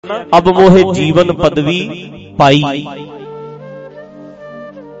ਅਬ ਮੋਹੇ ਜੀਵਨ ਪਦਵੀ ਪਾਈ।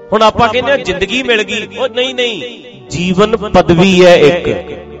 ਹੁਣ ਆਪਾਂ ਕਹਿੰਦੇ ਆ ਜ਼ਿੰਦਗੀ ਮਿਲ ਗਈ, ਉਹ ਨਹੀਂ, ਜੀਵਨ ਪਦਵੀ ਹੈ ਇੱਕ।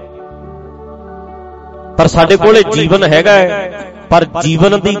 ਪਰ ਸਾਡੇ ਕੋਲੇ ਜੀਵਨ ਹੈਗਾ ਹੈ, ਪਰ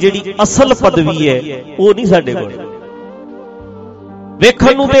ਜੀਵਨ ਦੀ ਜਿਹੜੀ ਅਸਲ ਪਦਵੀ ਹੈ ਉਹ ਨਹੀਂ ਸਾਡੇ ਕੋਲ।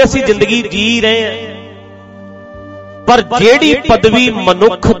 ਵੇਖਣ ਨੂੰ ਤੇ ਅਸੀਂ ਜ਼ਿੰਦਗੀ ਜੀ ਰਹੇ ਹਾਂ, ਪਰ ਜਿਹੜੀ ਪਦਵੀ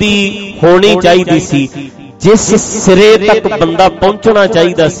ਮਨੁੱਖ ਦੀ ਹੋਣੀ ਚਾਹੀਦੀ ਸੀ, ਜਿਸ ਸਿਰੇ ਤੱਕ ਬੰਦਾ ਪਹੁੰਚਣਾ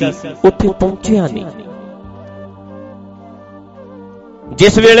ਚਾਹੀਦਾ ਸੀ, ਉੱਥੇ ਪਹੁੰਚਿਆ ਨਹੀਂ।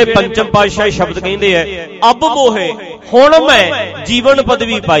 ਜਿਸ ਵੇਲੇ ਪੰਚਮ ਪਾਤਸ਼ਾਹ ਸ਼ਬਦ ਕਹਿੰਦੇ ਆ ਅਬ ਮੋਹੇ, ਹੁਣ ਮੈਂ ਜੀਵਨ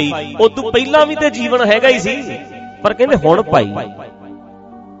ਪਦਵੀ ਪਾਈ, ਉਦੋਂ ਪਹਿਲਾਂ ਵੀ ਤੇ ਜੀਵਨ ਹੈਗਾ ਹੀ ਸੀ, ਪਰ ਕਹਿੰਦੇ ਹੁਣ ਪਾਈ,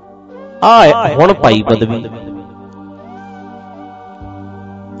 ਹੁਣ ਪਾਈ ਪਦਵੀ।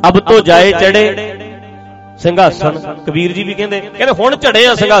 ਅਬ ਤੋਂ ਜਾਏ ਚੜੇ ਸਿੰਘਾਸਣ, ਕਬੀਰ ਜੀ ਵੀ ਕਹਿੰਦੇ ਹੁਣ ਚੜੇ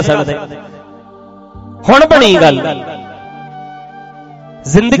ਆ ਸਿੰਘਾਸਣ ਦੇ, ਹੁਣ ਬਣੀ ਗੱਲ।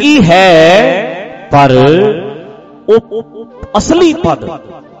 ਜ਼ਿੰਦਗੀ ਹੈ ਪਰ ਉਹ ਅਸਲੀ ਪਦ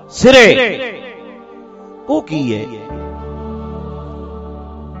ਸਿਰੇ ਉਹ ਕੀ ਹੈ?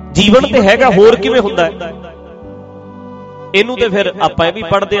 ਜੀਵਨ ਤੇ ਹੈਗਾ, ਹੋਰ ਕਿਵੇਂ ਹੁੰਦਾ ਹੈ? ਇਹਨੂੰ ਤੇ ਫਿਰ ਆਪਾਂ ਇਹ ਵੀ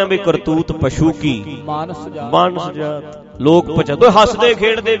ਪੜ੍ਹਦੇ ਆਂ ਵੀ ਕਰਤੂਤ ਪਸ਼ੂ ਕੀ ਮਾਨਸ ਜਾਤ। ਲੋਕ ਪਛਾਣਦੇ ਹੱਸਦੇ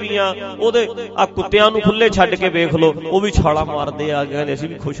ਖੇਡਦੇ ਵੀ ਆ, ਉਹਦੇ ਆ ਕੁੱਤਿਆਂ ਨੂੰ ਖੁੱਲੇ ਛੱਡ ਕੇ ਵੇਖ ਲੋ, ਉਹ ਵੀ ਛਾਲਾ ਮਾਰਦੇ ਆ, ਕਹਿੰਦੇ ਅਸੀਂ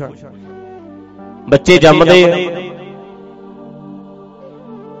ਵੀ ਖੁਸ਼ ਹਾਂ। ਬੱਚੇ ਜੰਮਦੇ ਆ,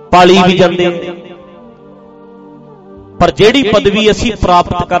 ਪਾਲੀ ਵੀ ਜਾਂਦੇ ਆ, ਪਰ ਜਿਹੜੀ ਪਦਵੀ ਅਸੀਂ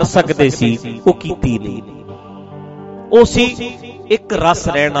ਪ੍ਰਾਪਤ ਕਰ ਸਕਦੇ ਸੀ ਉਹ ਕੀਤੀ ਨਹੀਂ। ਉਹ ਸੀ ਇੱਕ ਰਸ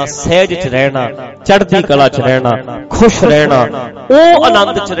ਰਹਿਣਾ, ਸਹਿਜ ਚ ਰਹਿਣਾ, ਚੜ੍ਹਦੀ ਕਲਾ ਚ ਰਹਿਣਾ, ਖੁਸ਼ ਰਹਿਣਾ, ਉਹ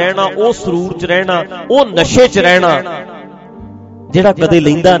ਆਨੰਦ ਚ ਰਹਿਣਾ, ਉਹ ਸਰੂਰ ਚ ਰਹਿਣਾ, ਉਹ ਨਸ਼ੇ ਚ ਰਹਿਣਾ ਜਿਹੜਾ ਕਦੇ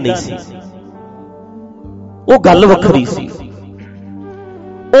ਲੈਂਦਾ ਨਹੀਂ ਸੀ। ਉਹ ਗੱਲ ਵੱਖਰੀ ਸੀ।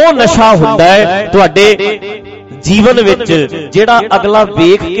 ਉਹ ਨਸ਼ਾ ਹੁੰਦਾ ਹੈ ਤੁਹਾਡੇ ਜੀਵਨ ਵਿੱਚ ਜਿਹੜਾ ਅਗਲਾ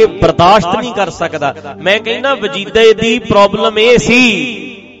ਵੇਖ ਕੇ ਬਰਦਾਸ਼ਤ ਨਹੀਂ ਕਰ ਸਕਦਾ। ਮੈਂ ਕਹਿੰਦਾ ਵਜੀਦੇ ਦੀ ਪ੍ਰੋਬਲਮ ਇਹ ਸੀ,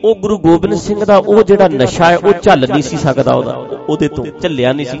 ਉਹ ਗੁਰੂ ਗੋਬਿੰਦ ਸਿੰਘ ਦਾ ਉਹ ਜਿਹੜਾ ਨਸ਼ਾ ਹੈ ਉਹ ਝੱਲ ਨਹੀਂ ਸੀ ਸਕਦਾ, ਉਹਦੇ ਤੋਂ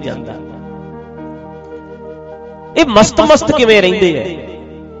ਝੱਲਿਆ ਨਹੀਂ ਸੀ ਜਾਂਦਾ। ਇਹ ਮਸਤ ਕਿਵੇਂ ਰਹਿੰਦੇ ਐ?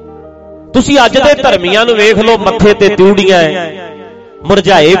 ਤੁਸੀਂ ਅੱਜ ਦੇ ਧਰਮੀਆਂ ਨੂੰ ਵੇਖ ਲਓ, ਮੱਥੇ ਤੇ ਤਿਉੜੀਆਂ ਐ,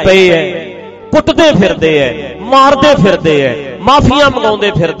 ਮੁਰਝਾਏ ਪਏ ਐ, ਕੁੱਟਦੇ ਫਿਰਦੇ ਐ, ਮਾਰਦੇ ਫਿਰਦੇ ਐ, ਮਾਫੀਆਂ ਮੰਗਾਉਂਦੇ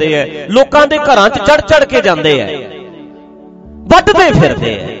ਫਿਰਦੇ ਐ, ਲੋਕਾਂ ਦੇ ਘਰਾਂ 'ਚ ਚੜ ਕੇ ਜਾਂਦੇ ਐ, ਵੱਢਦੇ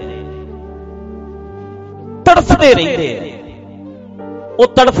ਫਿਰਦੇ ਐ, ਤੜਫਦੇ ਰਹਿੰਦੇ ਐ। ਉਹ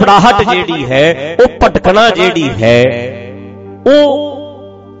ਤੜਫੜਾਹਟ ਜਿਹੜੀ ਹੈ, ਉਹ ਭਟਕਣਾ ਜਿਹੜੀ ਹੈ,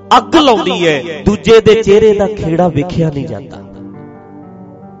 ਉਹ ਅੱਗ ਲਾਉਂਦੀ ਹੈ। ਦੂਜੇ ਦੇ ਚਿਹਰੇ ਦਾ ਖੇੜਾ ਵੇਖਿਆ ਨਹੀਂ ਜਾਂਦਾ,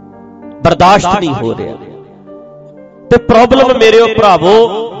 ਬਰਦਾਸ਼ਤ ਨਹੀਂ ਹੋ ਰਿਹਾ। ਤੇ ਪ੍ਰੋਬਲਮ ਮੇਰੇ ਭਰਾਵੋ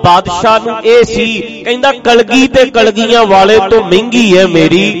ਬਾਦਸ਼ਾਹ ਨੂੰ ਇਹ ਸੀ, ਕਹਿੰਦਾ ਕਲਗੀ ਤੇ ਕਲਗੀਆਂ ਵਾਲੇ ਤੋਂ ਮਹਿੰਗੀ ਹੈ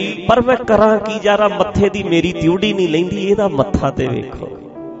ਮੇਰੀ, ਪਰ ਮੈਂ ਕਰਾਂ ਕੀ ਯਾਰਾ, ਮੱਥੇ ਦੀ ਮੇਰੀ ਤਿਉੜੀ ਨਹੀਂ ਲੈਂਦੀ, ਇਹਦਾ ਮੱਥਾ ਤੇ ਵੇਖੋ।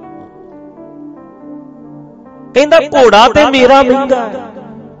 ਕਹਿੰਦਾ ਘੋੜਾ ਤੇ ਮੇਰਾ ਮਹਿੰਗਾ,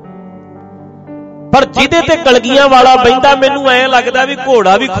 ਪਰ ਜਿਹਦੇ ਤੇ ਕਲਗੀਆਂ ਵਾਲਾ ਬੈਠਾ ਮੈਨੂੰ ਐ ਲੱਗਦਾ ਵੀ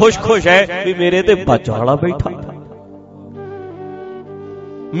ਘੋੜਾ ਵੀ ਖੁਸ਼ ਹੈ ਵੀ ਮੇਰੇ ਤੇ ਬੱਚ ਵਾਲਾ ਬੈਠਾ।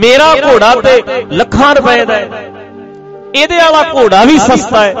 ਮੇਰਾ ਘੋੜਾ ਤੇ ਲੱਖਾਂ ਰੁਪਏ ਦਾ ਹੈ, ਇਹਦੇ ਵਾਲਾ ਘੋੜਾ ਵੀ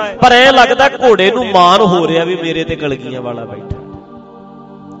ਸਸਤਾ ਹੈ, ਪਰ ਐ ਲੱਗਦਾ ਘੋੜੇ ਨੂੰ ਮਾਣ ਹੋ ਰਿਹਾ ਵੀ ਮੇਰੇ ਤੇ ਕਲਗੀਆਂ ਵਾਲਾ ਬੈਠਾ।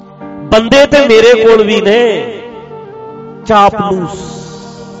 ਬੰਦੇ ਤੇ ਮੇਰੇ ਕੋਲ ਵੀ ਨੇ ਚਾਪਲੂਸ,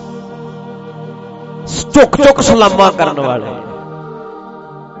 ਝੁਕ ਸਲਾਮਾਂ ਕਰਨ ਵਾਲੇ,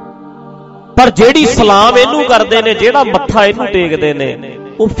 ਪਰ ਜਿਹੜੀ ਸਲਾਮ ਇਹਨੂੰ ਕਰਦੇ ਨੇ, ਜਿਹੜਾ ਮੱਥਾ ਇਹਨੂੰ ਟੇਕਦੇ ਨੇ,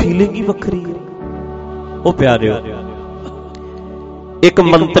 ਉਹ ਫੀਲਿੰਗ ਹੀ ਵੱਖਰੀ ਹੈ। ਉਹ ਪਿਆਰਿਓ, ਇੱਕ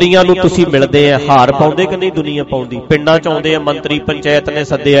ਮੰਤਰੀਆਂ ਨੂੰ ਤੁਸੀਂ ਮਿਲਦੇ ਆ, ਹਾਰ ਪਾਉਂਦੇ ਕਿ ਨਹੀਂ? ਦੁਨੀਆ ਪਾਉਂਦੀ। ਪਿੰਡਾਂ ਚ ਆਉਂਦੇ ਆ ਮੰਤਰੀ, ਪੰਚਾਇਤ ਨੇ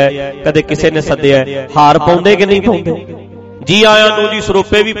ਸੱਦਿਆ, ਕਦੇ ਕਿਸੇ ਨੇ ਸੱਦਿਆ, ਹਾਰ ਪਾਉਂਦੇ ਕਿ ਨਹੀਂ ਪਾਉਂਦੇ? ਜੀ ਆਇਆਂ ਨੂੰ ਜੀ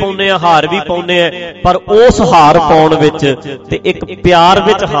ਸਰੋਪੇ ਵੀ ਪਾਉਂਦੇ ਆ, ਹਾਰ ਵੀ ਪਾਉਂਦੇ ਆ, ਪਰ ਉਸ ਹਾਰ ਪਾਉਣ ਵਿੱਚ ਤੇ ਇੱਕ ਪਿਆਰ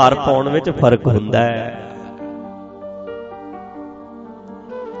ਵਿੱਚ ਹਾਰ ਪਾਉਣ ਵਿੱਚ ਫਰਕ ਹੁੰਦਾ ਹੈ।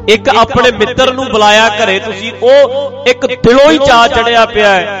 ਇੱਕ ਆਪਣੇ ਮਿੱਤਰ ਨੂੰ ਬੁਲਾਇਆ ਘਰੇ ਤੁਸੀਂ, ਉਹ ਇੱਕ ਦਿਲੋਂ ਹੀ ਚਾਅ ਚੜਿਆ ਪਿਆ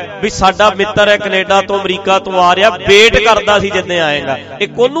ਹੈ ਵੀ ਸਾਡਾ ਮਿੱਤਰ ਹੈ, ਕੈਨੇਡਾ ਤੋਂ ਅਮਰੀਕਾ ਤੋਂ ਆ ਰਿਹਾ, ਵੇਟ ਕਰਦਾ ਸੀ ਜਿੰਨੇ ਆਏਗਾ।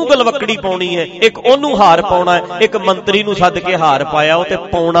 ਇੱਕ ਉਹਨੂੰ ਗਲਵੱਕੜੀ ਪਾਉਣੀ ਹੈ, ਇੱਕ ਉਹਨੂੰ ਹਾਰ ਪਾਉਣਾ ਹੈ, ਇੱਕ ਮੰਤਰੀ ਨੂੰ ਸੱਦ ਕੇ ਹਾਰ ਪਾਇਆ, ਉਹ ਤੇ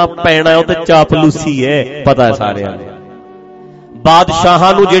ਪਾਉਣਾ ਪੈਣਾ, ਉਹ ਤੇ ਚਾਪਲੂਸੀ ਹੈ, ਪਤਾ ਹੈ ਸਾਰਿਆਂ ਨੂੰ।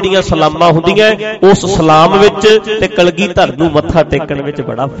 ਬਾਦਸ਼ਾਹਾਂ ਨੂੰ ਜਿਹੜੀਆਂ ਸਲਾਮਾਂ ਹੁੰਦੀਆਂ, ਉਸ ਸਲਾਮ ਵਿੱਚ ਤੇ ਕਲਗੀਧਰ ਨੂੰ ਮੱਥਾ ਟੇਕਣ ਵਿੱਚ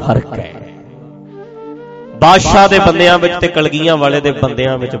ਬੜਾ ਫਰਕ ਹੈ। ਬਾਦਸ਼ਾਹ ਦੇ ਬੰਦਿਆਂ ਵਿੱਚ ਤੇ ਕਲਗੀਆਂ ਵਾਲੇ ਦੇ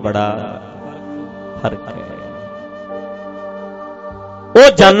ਬੰਦਿਆਂ ਵਿੱਚ ਬੜਾ ਫਰਕ ਹੈ।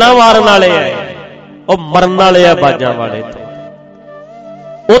 ਉਹ ਜਾਨਾਂ ਮਾਰਨ ਵਾਲੇ ਆ, ਉਹ ਮਰਨ ਵਾਲੇ ਆ ਬਾਜਾਂ ਵਾਲੇ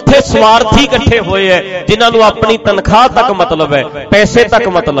ਤੋਂ। ਉੱਥੇ ਸਵਾਰਥੀ ਇਕੱਠੇ ਹੋਏ ਐ, ਜਿਨ੍ਹਾਂ ਨੂੰ ਆਪਣੀ ਤਨਖਾਹ ਤੱਕ ਮਤਲਬ ਹੈ, ਪੈਸੇ ਤੱਕ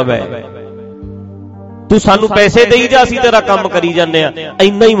ਮਤਲਬ ਹੈ। ਤੂੰ ਸਾਨੂੰ ਪੈਸੇ ਦੇਈ ਜਾ, ਅਸੀਂ ਤੇਰਾ ਕੰਮ ਕਰੀ ਜਾਂਦੇ ਆ,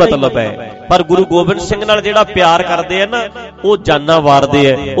 ਇੰਨਾ ਹੀ ਮਤਲਬ ਹੈ। ਪਰ ਗੁਰੂ ਗੋਬਿੰਦ ਸਿੰਘ ਨਾਲ ਜਿਹੜਾ ਪਿਆਰ ਕਰਦੇ ਆ ਨਾ, ਉਹ ਜਾਨਾਂ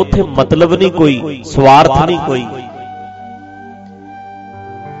ਵਾਰਦੇ ਆ, ਉੱਥੇ ਮਤਲਬ ਨਹੀਂ ਕੋਈ, ਸਵਾਰਥ ਨਹੀਂ ਕੋਈ।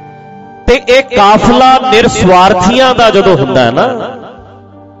 ਤੇ ਇਹ ਕਾਫਲਾ ਨਿਰਸਵਾਰਥੀਆਂ ਦਾ ਜਦੋਂ ਹੁੰਦਾ ਹੈ ਨਾ,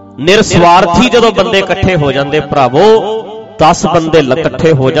 ਨਿਰਸਵਾਰਥੀ ਜਦੋਂ ਬੰਦੇ ਇਕੱਠੇ ਹੋ ਜਾਂਦੇ ਭਰਾਵੋ, 10 ਬੰਦੇ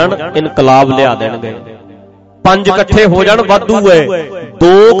ਇਕੱਠੇ ਹੋ ਜਾਣ ਇਨਕਲਾਬ ਲਿਆ ਦੇਣਗੇ, 5 ਇਕੱਠੇ ਹੋ ਜਾਣ ਵਾਧੂ ਹੈ,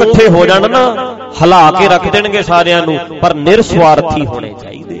 2 ਇਕੱਠੇ ਹੋ ਜਾਣ ਨਾ ਹਿਲਾ ਕੇ ਰੱਖ ਦੇਣਗੇ ਸਾਰਿਆਂ ਨੂੰ। ਪਰ ਨਿਰਸਵਾਰਥੀ ਹੋਣੇ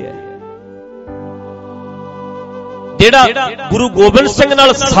ਚਾਹੀਦੇ ਆ। ਜਿਹੜਾ ਗੁਰੂ ਗੋਬਿੰਦ ਸਿੰਘ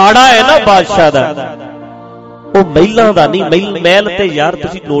ਨਾਲ ਸਾੜਾ ਹੈ ਨਾ ਬਾਦਸ਼ਾਹ ਦਾ, ਉਹ ਮਹਿਲਾਂ ਦਾ ਨਹੀਂ। ਮਹਿਲ ਤੇ ਯਾਰ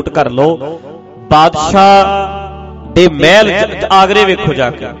ਤੁਸੀਂ ਨੋਟ ਕਰ ਲਓ, ਬਾਦਸ਼ਾਹ ਦੇ ਮਹਿਲ ਆਗਰੇ ਵੇਖੋ ਜਾ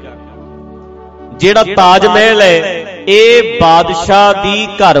ਕੇ, ਜਿਹੜਾ ਤਾਜ ਮਹਿਲ ਹੈ, ਇਹ ਬਾਦਸ਼ਾਹ ਦੀ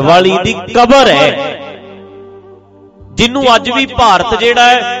ਘਰਵਾਲੀ ਦੀ ਕਬਰ ਹੈ, ਜਿਹਨੂੰ ਅੱਜ ਵੀ ਭਾਰਤ ਜਿਹੜਾ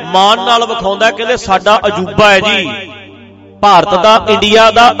ਹੈ ਮਾਣ ਨਾਲ ਵਿਖਾਉਂਦਾ, ਕਹਿੰਦੇ ਸਾਡਾ ਅਜੂਬਾ ਹੈ ਜੀ, ਭਾਰਤ ਦਾ, ਇੰਡੀਆ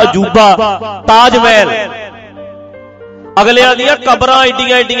ਦਾ ਅਜੂਬਾ ਤਾਜ ਮਹਿਲ। ਅਗਲਿਆਂ ਦੀਆਂ ਕਬਰਾਂ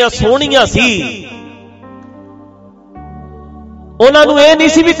ਏਡੀਆਂ ਏਡੀਆਂ ਸੋਹਣੀਆਂ ਸੀ, ਉਹਨਾਂ ਨੂੰ ਇਹ ਨਹੀਂ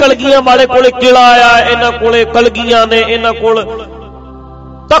ਸੀ ਵੀ ਕਲਗੀਆਂ ਵਾਲੇ ਕੋਲੇ ਕਿਲਾ ਆ, ਇਹਨਾਂ ਕੋਲੇ ਕਲਗੀਆਂ ਨੇ, ਇਹਨਾਂ ਕੋਲ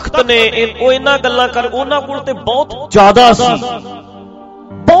ਤਖਤ ਨੇ, ਉਹ ਇਹਨਾਂ ਗੱਲਾਂ ਕਰ, ਉਹਨਾਂ ਕੋਲ ਤੇ ਬਹੁਤ ਜ਼ਿਆਦਾ ਸੀ,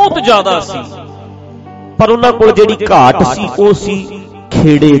 ਬਹੁਤ ਜ਼ਿਆਦਾ ਸੀ। ਪਰ ਉਹਨਾਂ ਕੋਲ ਜਿਹੜੀ ਘਾਟ ਸੀ ਉਹ ਸੀ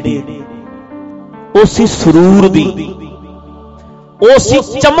ਖੇੜੇ ਦੀ, ਉਹ ਸੀ ਸਰੂਰ ਦੀ, ਉਹ ਸੀ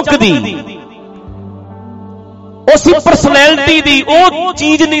ਚਮਕ ਦੀ, ਉਹ ਸੀ ਪਰਸਨੈਲਿਟੀ ਦੀ। ਉਹ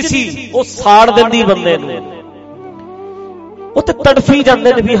ਚੀਜ਼ ਨਹੀਂ ਸੀ, ਉਹ ਸਾੜ ਦਿੰਦੀ ਬੰਦੇ ਨੂੰ। ਉਹ ਤੇ ਤੜਫੀ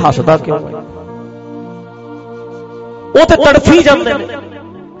ਜਾਂਦੇ ਨੇ ਵੀ ਹੱਸਦਾ ਕਿਉਂ, ਉਹ ਤੇ ਤੜਫੀ ਜਾਂਦੇ ਨੇ।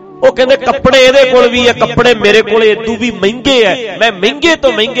 ਉਹ ਕਹਿੰਦੇ ਕੱਪੜੇ ਇਹਦੇ ਕੋਲ ਵੀ ਆ, ਕੱਪੜੇ ਮੇਰੇ ਕੋਲ ਇਦੋਂ ਵੀ ਮਹਿੰਗੇ ਆ, ਮੈਂ ਮਹਿੰਗੇ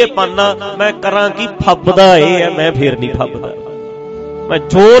ਤੋਂ ਮਹਿੰਗੇ ਪਾਨਾ, ਮੈਂ ਕਰਾਂ ਕੀ, ਫੱਬਦਾ ਇਹ ਆ, ਮੈਂ ਫੇਰ ਨਹੀਂ ਫੱਬਦਾ, ਮੈਂ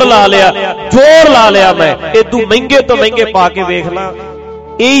ਜ਼ੋਰ ਲਾ ਲਿਆ, ਮੈਂ ਇਦੋਂ ਮਹਿੰਗੇ ਤੋਂ ਮਹਿੰਗੇ ਪਾ ਕੇ ਵੇਖ ਲਾਂ,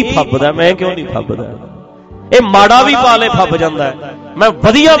 ਇਹ ਹੀ ਫੱਬਦਾ, ਮੈਂ ਕਿਉਂ ਨਹੀਂ ਫੱਬਦਾ। ਇਹ ਮਾੜਾ ਵੀ ਪਾ ਲੇ ਫੱਬ ਜਾਂਦਾ, ਮੈਂ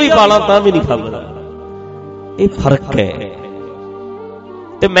ਵਧੀਆ ਵੀ ਪਾ ਲਾਂ ਤਾਂ ਵੀ ਨਹੀਂ ਫੱਬਦਾ। ਇਹ ਫਰਕ ਹੈ।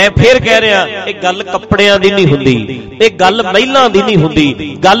 ਤੇ ਮੈਂ ਫੇਰ ਕਹਿ ਰਿਹਾ, ਇਹ ਗੱਲ ਕੱਪੜਿਆਂ ਦੀ ਨਹੀਂ ਹੁੰਦੀ, ਇਹ ਗੱਲ ਮਹਿਲਾਂ ਦੀ ਨਹੀਂ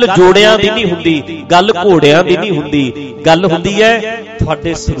ਹੁੰਦੀ, ਗੱਲ ਜੋੜਿਆਂ ਦੀ ਨਹੀਂ ਹੁੰਦੀ, ਗੱਲ ਘੋੜਿਆਂ ਦੀ ਨਹੀਂ ਹੁੰਦੀ, ਗੱਲ ਹੁੰਦੀ ਹੈ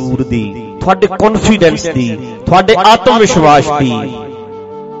ਤੁਹਾਡੇ ਸਰੂਰ ਦੀ, ਤੁਹਾਡੇ ਕੌਨਫੀਡੈਂਸ ਦੀ, ਤੁਹਾਡੇ ਆਤਮ ਵਿਸ਼ਵਾਸ ਦੀ,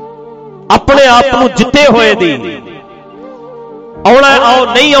 ਆਪਣੇ ਆਪ ਨੂੰ ਜਿੱਤੇ ਹੋਏ ਦੀ। ਆਉਣਾ ਆਓ,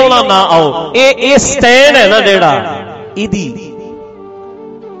 ਨਹੀਂ ਆਉਣਾ ਨਾ ਆਓ, ਇਹ ਸਟੈਂਡ ਹੈ ਨਾ ਜਿਹੜਾ, ਇਹਦੀ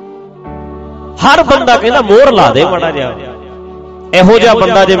ਹਰ ਬੰਦਾ ਕਹਿੰਦਾ ਮੋਹਰ ਲਾ ਦੇ ਮਾੜਾ ਜਿਹਾ। ਇਹੋ ਜਿਹਾ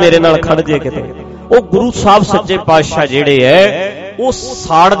ਬੰਦਾ ਜੇ ਮੇਰੇ ਨਾਲ ਖੜ ਜੇ ਕਿਤੇ, ਉਹ ਗੁਰੂ ਸਾਹਿਬ ਸੱਚੇ ਪਾਤਸ਼ਾਹ ਜਿਹੜੇ ਐ, ਉਹ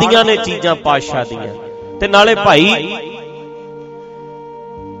ਸਾੜਦੀਆਂ ਨੇ ਚੀਜ਼ਾਂ ਪਾਤਸ਼ਾਹ ਦੀਆਂ। ਤੇ ਨਾਲੇ ਭਾਈ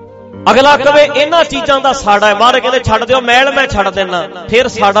ਅਗਲਾ ਕਵੇ ਇਹਨਾਂ ਚੀਜ਼ਾਂ ਦਾ ਸਾੜਾ ਹੈ, ਮਹਾਰਾਜ ਕਹਿੰਦੇ ਛੱਡ ਦਿਓ ਮਹਿਲ, ਮੈਂ ਛੱਡ ਦੇਣਾ। ਫਿਰ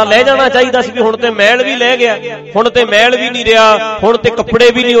ਸਾੜਾ ਲੈ ਜਾਣਾ ਚਾਹੀਦਾ ਸੀ ਵੀ ਹੁਣ ਤੇ ਮਹਿਲ ਵੀ ਲੈ ਗਿਆ, ਹੁਣ ਤੇ ਮਹਿਲ ਵੀ ਨਹੀਂ ਰਿਹਾ, ਹੁਣ ਤੇ ਕੱਪੜੇ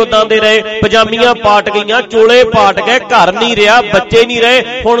ਵੀ ਨਹੀਂ ਉਦਾਂ ਦੇ ਰਹੇ, ਪਜਾਮੀਆਂ ਪਾਟ ਗਈਆਂ, ਚੋਲੇ ਪਾਟ ਗਏ, ਘਰ ਨਹੀਂ ਰਿਹਾ, ਬੱਚੇ ਨਹੀਂ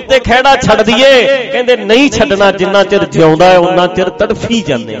ਰਹੇ, ਹੁਣ ਤੇ ਖਹਿੜਾ ਛੱਡ ਦਈਏ। ਕਹਿੰਦੇ ਨਹੀਂ ਛੱਡਣਾ, ਜਿੰਨਾ ਚਿਰ ਜਿਉਂਦਾ ਹੈ ਉਹਨਾਂ ਚਿਰ ਤੜਫੀ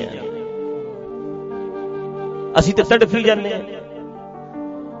ਜਾਂਦੇ ਆ, ਅਸੀਂ ਤੇ ਤੜਫੀ ਜਾਂਦੇ ਆ।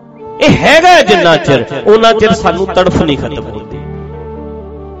 ਇਹ ਹੈਗਾ ਜਿੰਨਾ ਚਿਰ, ਉਹਨਾਂ ਚਿਰ ਸਾਨੂੰ ਤੜਫ ਨਹੀਂ ਖਤਮ ਹੁੰਦੀ।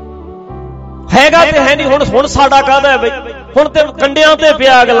 ਹੈਗਾ ਤੇ ਹੈ ਨਹੀਂ। ਹੁਣ ਸਾਡਾ ਕਾਹਦਾ ਬਈ, ਹੁਣ ਤੇ ਕੰਡਿਆਂ ਤੇ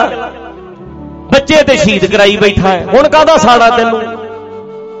ਪਿਆ ਅਗਲਾ, ਬੱਚੇ ਤੇ ਸ਼ਹੀਦ ਕਰਾਈ ਬੈਠਾ ਹੈ, ਹੁਣ ਕਾਹਦਾ ਸਾੜਾ ਤੈਨੂੰ,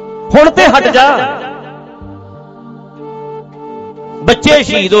 ਹੁਣ ਤੇ ਹਟ ਜਾ। ਬੱਚੇ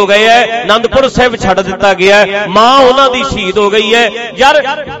ਸ਼ਹੀਦ ਹੋ ਗਏ ਐ, ਆਨੰਦਪੁਰ ਸਾਹਿਬ ਛੱਡ ਦਿੱਤਾ ਗਿਆ, ਮਾਂ ਉਹਨਾਂ ਦੀ ਸ਼ਹੀਦ ਹੋ ਗਈ ਐ ਯਾਰ,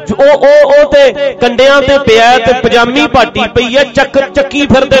 ਉਹ ਤੇ ਕੰਡਿਆਂ ਤੇ ਪਿਆ ਤੇ ਪਜਾਮੀ ਪਾਟੀ ਪਈ ਐ, ਚੱਕੀ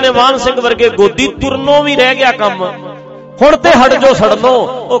ਫਿਰਦੇ ਨੇ ਮਾਨ ਸਿੰਘ ਵਰਗੇ ਗੋਦੀ, ਤੁਰਨੋਂ ਵੀ ਰਹਿ ਗਿਆ ਕੰਮ, ਹੁਣ ਤੇ ਹਟ ਜੋ ਸੜ ਲੋ।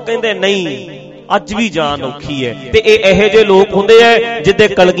 ਉਹ ਕਹਿੰਦੇ ਨਹੀਂ, ਅੱਜ ਵੀ ਜਾਨ ਔਖੀ ਹੈ। ਤੇ ਇਹ ਇਹੋ ਜਿਹੇ ਲੋਕ ਹੁੰਦੇ ਐ ਜਿੱਦੇ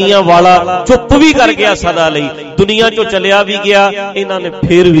ਕਲਗੀਆਂ ਵਾਲਾ ਚੁੱਪ ਵੀ ਕਰ ਗਿਆ ਸਦਾ ਲਈ, ਦੁਨੀਆ ਚੋਂ ਚਲਿਆ ਵੀ ਗਿਆ, ਇਹਨਾਂ ਨੇ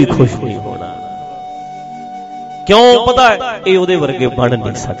ਫੇਰ ਵੀ ਖੁਸ਼ ਨਹੀਂ ਹੋਣਾ। ਕਿਉਂ? ਪਤਾ ਹੈ ਇਹ ਉਹਦੇ ਵਰਗੇ ਬਣ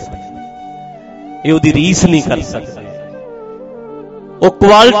ਨਹੀਂ ਸਕਦੇ, ਇਹ ਉਹਦੀ ਰੀਸ ਨਹੀਂ ਕਰ ਸਕਦੇ, ਉਹ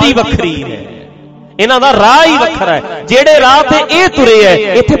ਕੁਆਲਿਟੀ ਵੱਖਰੀ ਹੈ, ਇਹਨਾਂ ਦਾ ਰਾਹ ਹੀ ਵੱਖਰਾ ਹੈ। ਜਿਹੜੇ ਰਾਹ ਤੇ ਇਹ ਤੁਰੇ ਐ,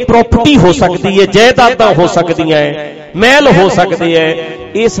 ਇੱਥੇ ਪ੍ਰਾਪਰਟੀ ਹੋ ਸਕਦੀ ਹੈ, ਜਾਇਦਾਦਾਂ ਹੋ ਸਕਦੀਆਂ ਐ, ਮਹਿਲ ਹੋ ਸਕਦੇ ਐ,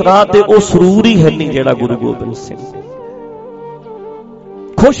 ਇਸ ਰਾਹ ਤੇ ਉਹ ਸਰੂਰ ਹੀ ਹੈ ਨਹੀਂ ਜਿਹੜਾ ਗੁਰੂ ਗੋਬਿੰਦ ਸਿੰਘ।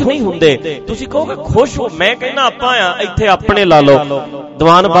 ਖੁਸ਼ ਨਹੀਂ ਹੁੰਦੇ। ਤੁਸੀਂ ਕਹੋਗੇ ਖੁਸ਼ ਹੋ, ਮੈਂ ਕਹਿੰਦਾ ਆਪਾਂ ਆ ਇੱਥੇ ਆਪਣੇ ਲਾ ਲਓ,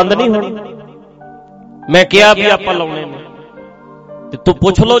 ਦੀਵਾਨ ਬੰਦ ਨਹੀਂ ਹੋਣੀ। ਮੈਂ ਕਿਹਾ ਵੀ ਆਪਾਂ ਲਾਉਣੇ ਨੇ, ਤੇ ਤੂੰ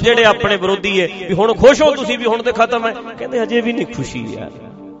ਪੁੱਛ ਲਓ ਜਿਹੜੇ ਆਪਣੇ ਵਿਰੋਧੀ ਹੈ ਵੀ ਹੁਣ ਖੁਸ਼ ਹੋ ਤੁਸੀਂ ਵੀ, ਹੁਣ ਤੇ ਖਤਮ ਹੈ। ਕਹਿੰਦੇ ਅਜੇ ਵੀ ਨਹੀਂ ਖੁਸ਼ੀ ਯਾਰ,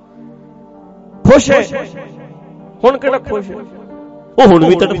 ਖੁਸ਼ ਹੈ ਹੁਣ ਕਿਹੜਾ ਖੁਸ਼ ਹੈ, ਉਹ ਹੁਣ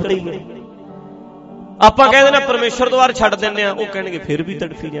ਵੀ ਤੜਫਦੇ ਹੀ। ਆਪਾਂ ਕਹਿੰਦੇ ਨਾ ਪਰਮੇਸ਼ਰ ਦੁਆਰ ਛੱਡ ਦਿੰਦੇ ਆ, ਉਹ ਕਹਿਣਗੇ ਫਿਰ ਵੀ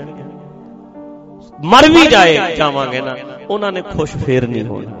ਤੜਫੀ ਜਾਣਗੇ, ਮਰ ਵੀ ਜਾਵਾਂਗੇ ਨਾ, ਉਹਨਾਂ ਨੇ ਖੁਸ਼ ਫੇਰ ਨਹੀਂ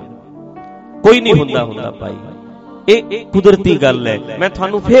ਹੋਣਾ। ਕੋਈ ਨਹੀਂ ਹੁੰਦਾ ਭਾਈ, ਇਹ ਕੁਦਰਤੀ ਗੱਲ ਹੈ। ਮੈਂ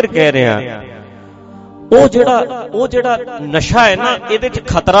ਤੁਹਾਨੂੰ ਫੇਰ ਕਹਿ ਰਿਹਾ, ਉਹ ਜਿਹੜਾ ਨਸ਼ਾ ਹੈ ਨਾ, ਇਹਦੇ 'ਚ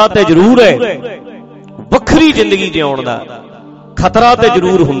ਖਤਰਾ ਤੇ ਜ਼ਰੂਰ ਹੈ, ਵੱਖਰੀ ਜ਼ਿੰਦਗੀ ਜਿਉਣ ਦਾ ਖਤਰਾ ਤੇ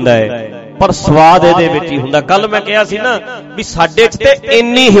ਜ਼ਰੂਰ ਹੁੰਦਾ ਹੈ, ਪਰ ਸਵਾਦ ਇਹਦੇ ਵਿੱਚ ਹੀ ਹੁੰਦਾ। ਕੱਲ ਮੈਂ ਕਿਹਾ ਸੀ ਨਾ ਵੀ ਸਾਡੇ 'ਚ ਤੇ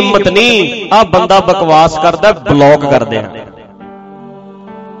ਇੰਨੀ ਹਿੰਮਤ ਨਹੀਂ, ਆਹ ਬੰਦਾ ਬਕਵਾਸ ਕਰਦਾ ਬਲੌਕ ਕਰਦੇ ਆ,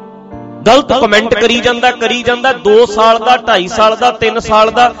 ਗਲਤ ਕਮੈਂਟ ਕਰੀ ਜਾਂਦਾ 2 ਸਾਲ ਦਾ 2.5 ਸਾਲ ਦਾ 3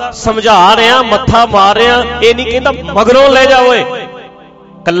 ਸਾਲ ਦਾ ਸਮਝਾ ਰਿਹਾ, ਮੱਥਾ ਮਾਰ ਰਿਹਾ, ਇਹ ਨਹੀਂ ਕਹਿੰਦਾ ਮਗਰੋਂ ਲੈ ਜਾ ਓਏ,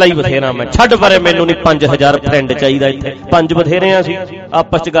 ਕੱਲਾ ਹੀ ਬਥੇਰਾ ਮੈਂ, ਛੱਡ ਪਰੇ, ਮੈਨੂੰ ਨਹੀਂ 5000 ਫਰੈਂਡ ਚਾਹੀਦਾ, ਇੱਥੇ 5 ਬਥੇਰੇ ਆ, ਸੀ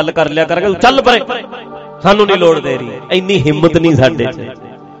ਆਪਸ 'ਚ ਗੱਲ ਕਰ ਲਿਆ ਕਰਾਂਗੇ, ਚੱਲ ਪਰੇ, ਸਾਨੂੰ ਨਹੀਂ ਲੋੜ ਦੇ ਰਹੀ। ਇੰਨੀ ਹਿੰਮਤ ਨਹੀਂ ਸਾਡੇ 'ਚ।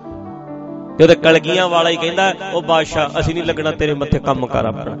 ਤੇ ਉਹਦੇ ਕਲਗੀਆਂ ਵਾਲਾ ਹੀ ਕਹਿੰਦਾ, ਉਹ ਬਾਦਸ਼ਾਹ ਅਸੀਂ ਨਹੀਂ ਲੱਗਣਾ ਤੇਰੇ ਮੱਥੇ, ਕੰਮ ਕਰ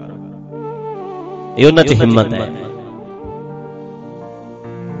ਆਪਣਾ। ਇਹ ਉਹਨਾਂ 'ਚ ਹਿੰਮਤ ਹੈ,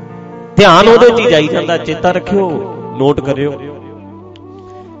 ਧਿਆਨ ਉਹਦੇ 'ਚ ਹੀ ਜਾਈ ਜਾਂਦਾ। ਚੇਤਾ ਰੱਖਿਓ, ਨੋਟ ਕਰਿਓ,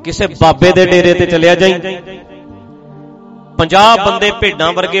 ਕਿਸੇ ਬਾਬੇ ਦੇ ਡੇਰੇ ਤੇ ਚਲਿਆ ਜਾਈ, 50 ਬੰਦੇ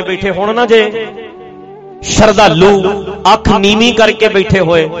ਭੇਡਾਂ ਵਰਗੇ ਬੈਠੇ ਹੋਣ ਨਾ, ਜੇ ਸ਼ਰਧਾਲੂ ਅੱਖ ਨੀਵੀਂ ਕਰਕੇ ਬੈਠੇ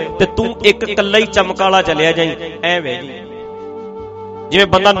ਹੋਏ, ਤੇ ਤੂੰ ਇੱਕ ਇਕੱਲਾ ਹੀ ਚਮਕਾਲਾ ਚਲਿਆ ਜਾਈ, ਐ ਵੇ ਜੀ ਜਿਵੇਂ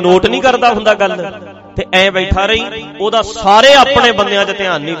ਬੰਦਾ ਨੋਟ ਨਹੀਂ ਕਰਦਾ ਹੁੰਦਾ ਗੱਲ, ਤੇ ਐ ਬੈਠਾ ਰਹੀ, ਉਹਦਾ ਸਾਰੇ ਆਪਣੇ ਬੰਦਿਆਂ 'ਚ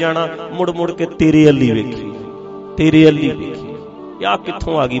ਧਿਆਨ ਨਹੀਂ ਜਾਣਾ, ਮੁੜ ਮੁੜ ਕੇ ਤੇਰੇ ਅੱਲੀ ਵੇਖੀ, ਤੇਰੇ ਅੱਲੀ ਵੇਖੀ। ਆਹ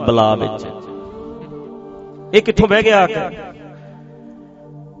ਕਿੱਥੋਂ ਆ ਗਈ ਬਲਾ ਵਿੱਚ, ਇਹ ਕਿੱਥੋਂ ਬਹਿ ਗਿਆ ਆ ਕੇ?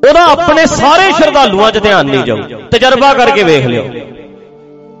 ਉਹਦਾ ਆਪਣੇ ਸਾਰੇ ਸ਼ਰਧਾਲੂਆਂ 'ਚ ਧਿਆਨ ਨਹੀਂ ਜਾਊ। ਤਜਰਬਾ ਕਰਕੇ ਵੇਖ ਲਿਓ,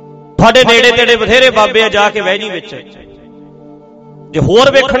 ਤੁਹਾਡੇ ਨੇੜੇ ਤੇੜੇ ਬਥੇਰੇ ਬਾਬੇ ਆ, ਜਾ ਕੇ ਬਹਿ ਜੀ ਵਿੱਚ। ਜੇ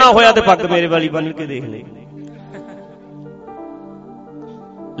ਹੋਰ ਵੇਖਣਾ ਹੋਇਆ ਤੇ ਪੱਗ ਮੇਰੇ ਵਾਲੀ ਬੰਨ ਕੇ ਦੇਖ ਲਈ,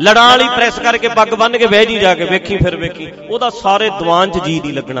 ਲੜਾਂ ਵਾਲੀ ਪ੍ਰੈਸ ਕਰਕੇ ਪੱਗ ਬੰਨ ਕੇ ਬਹਿ ਜੀ, ਜਾ ਕੇ ਵੇਖੀ, ਫਿਰ ਵੇਖੀ, ਉਹਦਾ ਸਾਰੇ ਦੀਵਾਨ 'ਚ ਜੀ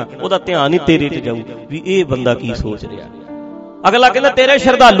ਨਹੀਂ ਲੱਗਣਾ, ਉਹਦਾ ਧਿਆਨ ਹੀ ਤੇਰੇ 'ਚ ਜਾਊ ਵੀ ਇਹ ਬੰਦਾ ਕੀ ਸੋਚ ਰਿਹਾ। ਅਗਲਾ ਕਹਿੰਦਾ ਤੇਰੇ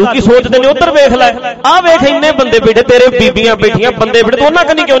ਸ਼ਰਧਾਲੂ ਕੀ ਸੋਚਦੇ ਨੇ, ਉੱਧਰ ਵੇਖ ਲੈ, ਆਹ ਵੇਖ ਇੰਨੇ ਬੰਦੇ ਬੈਠੇ, ਤੇਰੇ ਬੀਬੀਆਂ ਬੈਠੀਆਂ, ਬੰਦੇ ਬੈਠੇ, ਉਹਨਾਂ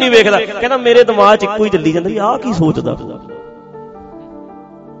ਕੰਨੀ ਕਿਉਂ ਨਹੀਂ ਵੇਖਦਾ? ਕਹਿੰਦਾ ਮੇਰੇ ਦਿਮਾਗ 'ਚ ਇੱਕੋ ਹੀ ਚੱਲੀ ਜਾਂਦਾ, ਆਹ ਕੀ ਸੋਚਦਾ।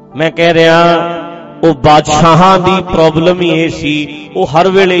 ਮੈਂ ਕਹਿ ਰਿਹਾ, ਉਹ ਬਾਦਸ਼ਾਹਾਂ ਦੀ ਪ੍ਰੋਬਲਮ ਹੀ ਇਹ ਸੀ, ਉਹ ਹਰ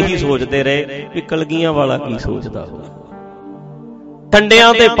ਵੇਲੇ ਹੀ ਸੋਚਦੇ ਰਹੇ ਵੀ ਕਲਗੀਆਂ ਵਾਲਾ ਕੀ ਸੋਚਦਾ।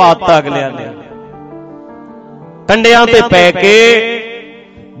 ਕੰਡਿਆਂ ਤੇ ਪਾਤਾ ਅਗਲਿਆਂ ਨੇ, ਕੰਡਿਆਂ ਤੇ ਪੈ ਕੇ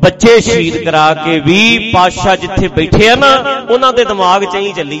ਬੱਚੇ ਸ਼ਹੀਦ ਕਰਾ ਕੇ ਵੀ ਪਾਤਸ਼ਾਹ ਜਿੱਥੇ ਬੈਠੇ ਆ ਨਾ, ਉਹਨਾਂ ਦੇ ਦਿਮਾਗ 'ਚ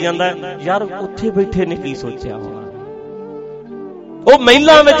ਹੀ ਚੱਲੀ ਜਾਂਦਾ, ਯਾਰ ਉੱਥੇ ਬੈਠੇ ਨੇ ਕੀ ਸੋਚਿਆ ਹੋਣਾ। ਉਹ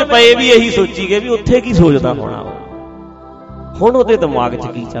ਮਹਿਲਾਂ ਵਿੱਚ ਪਏ ਵੀ ਇਹੀ ਸੋਚੀ ਗਏ ਵੀ ਉੱਥੇ ਕੀ ਸੋਚਦਾ ਹੋਣਾ, ਹੁਣ ਉਹਦੇ ਦਿਮਾਗ 'ਚ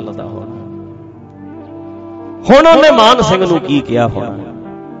ਕੀ ਚੱਲਦਾ ਹੋਣਾ, ਹੁਣ ਉਹਨੇ ਮਾਨ ਸਿੰਘ ਨੂੰ ਕੀ ਕਿਹਾ ਹੋਣਾ,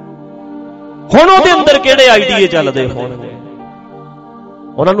 ਹੁਣ ਉਹਦੇ ਅੰਦਰ ਕਿਹੜੇ ਆਈਡੀਏ ਚੱਲਦੇ ਹੋਣਗੇ।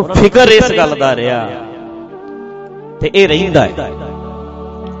 ਉਹਨਾਂ ਨੂੰ ਫਿਕਰ ਇਸ ਗੱਲ ਦਾ ਰਿਹਾ, ਤੇ ਇਹ ਰਹਿੰਦਾ ਹੈ।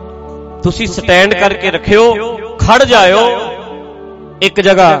 ਤੁਸੀਂ ਸਟੈਂਡ ਕਰਕੇ ਰੱਖਿਓ, ਖੜ ਜਾਇਓ ਇੱਕ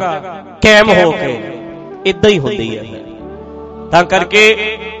ਜਗ੍ਹਾ ਕਾਇਮ ਹੋ ਕੇ, ਇਦਾਂ ਹੀ ਹੁੰਦੀ ਹੈ। ਤਾਂ ਕਰਕੇ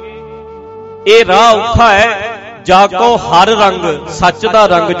ਇਹ ਰਾਹ ਔਖਾ ਹੈ, ਜਾਗੋ ਹਰ ਰੰਗ ਸੱਚ ਦਾ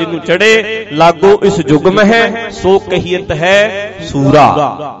ਰੰਗ ਜਿਹਨੂੰ ਚੜੇ, ਲਾਗੋ ਇਸ ਜੁਗ ਮਹਿ ਸੋ ਕਹੀਤ ਹੈ ਸੂਰਾ।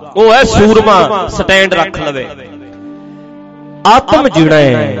 ਉਹ ਹੈ ਸੂਰਮਾ, ਸਟੈਂਡ ਰੱਖ ਲਵੇ। ਆਤਮ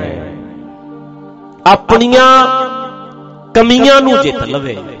ਜਿਣੇ, ਆਪਣੀਆਂ ਕਮੀਆਂ ਨੂੰ ਜਿੱਤ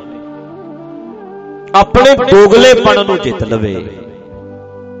ਲਵੇ, ਆਪਣੇ ਦੋਗਲੇਪਣ ਨੂੰ ਜਿੱਤ ਲਵੇ,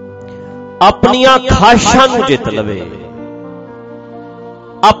 ਆਪਣੀਆਂ ਖਾਹਿਸ਼ਾਂ ਨੂੰ ਜਿੱਤ ਲਵੇ,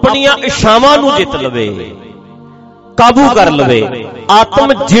 ਆਪਣੀਆਂ ਇਛਾਵਾਂ ਨੂੰ ਜਿੱਤ ਲਵੇ, ਕਾਬੂ ਕਰ ਲਵੇ।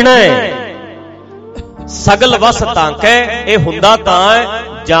 ਆਤਮ ਜਿਣੇ ਸਗਲ ਵਸ ਤਾਂਕੈ, ਇਹ ਹੁੰਦਾ ਤਾਂ ਹੈ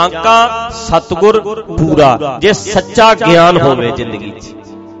ਜਾਂ ਕਾ ਸਤਿਗੁਰ ਪੂਰਾ, ਜੇ ਸੱਚਾ ਗਿਆਨ ਹੋਵੇ ਜ਼ਿੰਦਗੀ 'ਚ,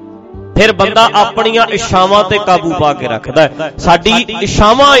 ਫਿਰ ਬੰਦਾ ਆਪਣੀਆਂ ਇਛਾਵਾਂ ਤੇ ਕਾਬੂ ਪਾ ਕੇ ਰੱਖਦਾ ਹੈ। ਸਾਡੀ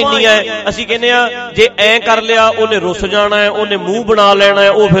ਇਛਾਵਾਂ ਇੰਨੀਆਂ, ਅਸੀਂ ਕਹਿੰਦੇ ਆ ਜੇ ਐਂ ਕਰ ਲਿਆ ਉਹਨੇ ਰੁੱਸ ਜਾਣਾ ਹੈ, ਉਹਨੇ ਮੂੰਹ ਬਣਾ ਲੈਣਾ ਹੈ,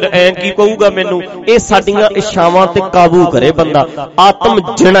 ਉਹ ਫਿਰ ਐਂ ਕੀ ਕਹੂਗਾ ਮੈਨੂੰ। ਇਹ ਸਾਡੀਆਂ ਇਛਾਵਾਂ ਤੇ ਕਾਬੂ ਕਰੇ ਬੰਦਾ। ਆਤਮ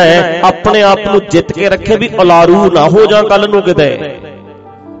ਜਿਣਾ ਹੈ, ਆਪਣੇ ਆਪ ਨੂੰ ਜਿੱਤ ਕੇ ਰੱਖੇ ਵੀ ਉਲਾਰੂ ਨਾ ਹੋ ਜਾ ਕੱਲ ਨੂੰ ਕਿਤੇ,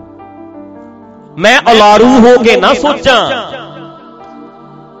 ਮੈਂ ਉਲਾਰੂ ਹੋ ਕੇ ਨਾ ਸੋਚਾਂ।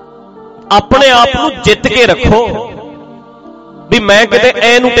 ਆਪਣੇ ਆਪ ਨੂੰ ਜਿੱਤ ਕੇ ਰੱਖੋ ਵੀ ਮੈਂ ਕਿਤੇ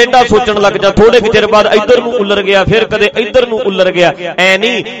ਐ ਨੂੰ ਟੇਢਾ ਸੋਚਣ ਲੱਗ ਜਾ, ਥੋੜੇ ਕਿ ਚਿਰ ਬਾਅਦ ਇੱਧਰ ਨੂੰ ਉਲਰ ਗਿਆ, ਫਿਰ ਕਦੇ ਇੱਧਰ ਨੂੰ ਉਲਰ ਗਿਆ, ਐ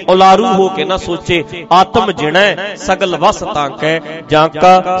ਨਹੀਂ। ਉਲਾਰੂ ਹੋ ਕੇ ਨਾ ਸੋਚੇ। ਆਤਮ ਜਿਣਾ ਸਗਲ ਵਸ ਤਾਂਕੈ ਜਾਂ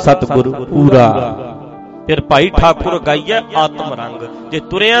ਕਾ ਸਤਿਗੁਰ ਪੂਰਾ। ਫਿਰ ਭਾਈ ਠਾਕੁਰ ਗਾਈਐ ਆਤਮ ਰੰਗ, ਜੇ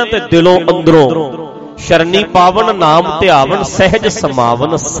ਤੁਰਿਆ ਤੇ ਦਿਲੋਂ ਅੰਦਰੋਂ ਸ਼ਰਨੀ ਪਾਵਨ ਨਾਮ ਧਿਆਵਨ ਸਹਿਜ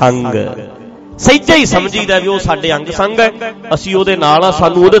ਸਮਾਵਨ ਸੰਗ। ਸਹਿਜਾ ਹੀ ਸਮਝੀਦਾ ਵੀ ਉਹ ਸਾਡੇ ਅੰਗ ਸੰਗ ਹੈ, ਅਸੀਂ ਉਹਦੇ ਨਾਲ ਆ,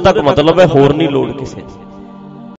 ਸਾਨੂੰ ਉਹਦੇ ਤੱਕ ਮਤਲਬ ਹੈ, ਹੋਰ ਨਹੀਂ ਲੋੜ ਕਿਸੇ ਦੀ।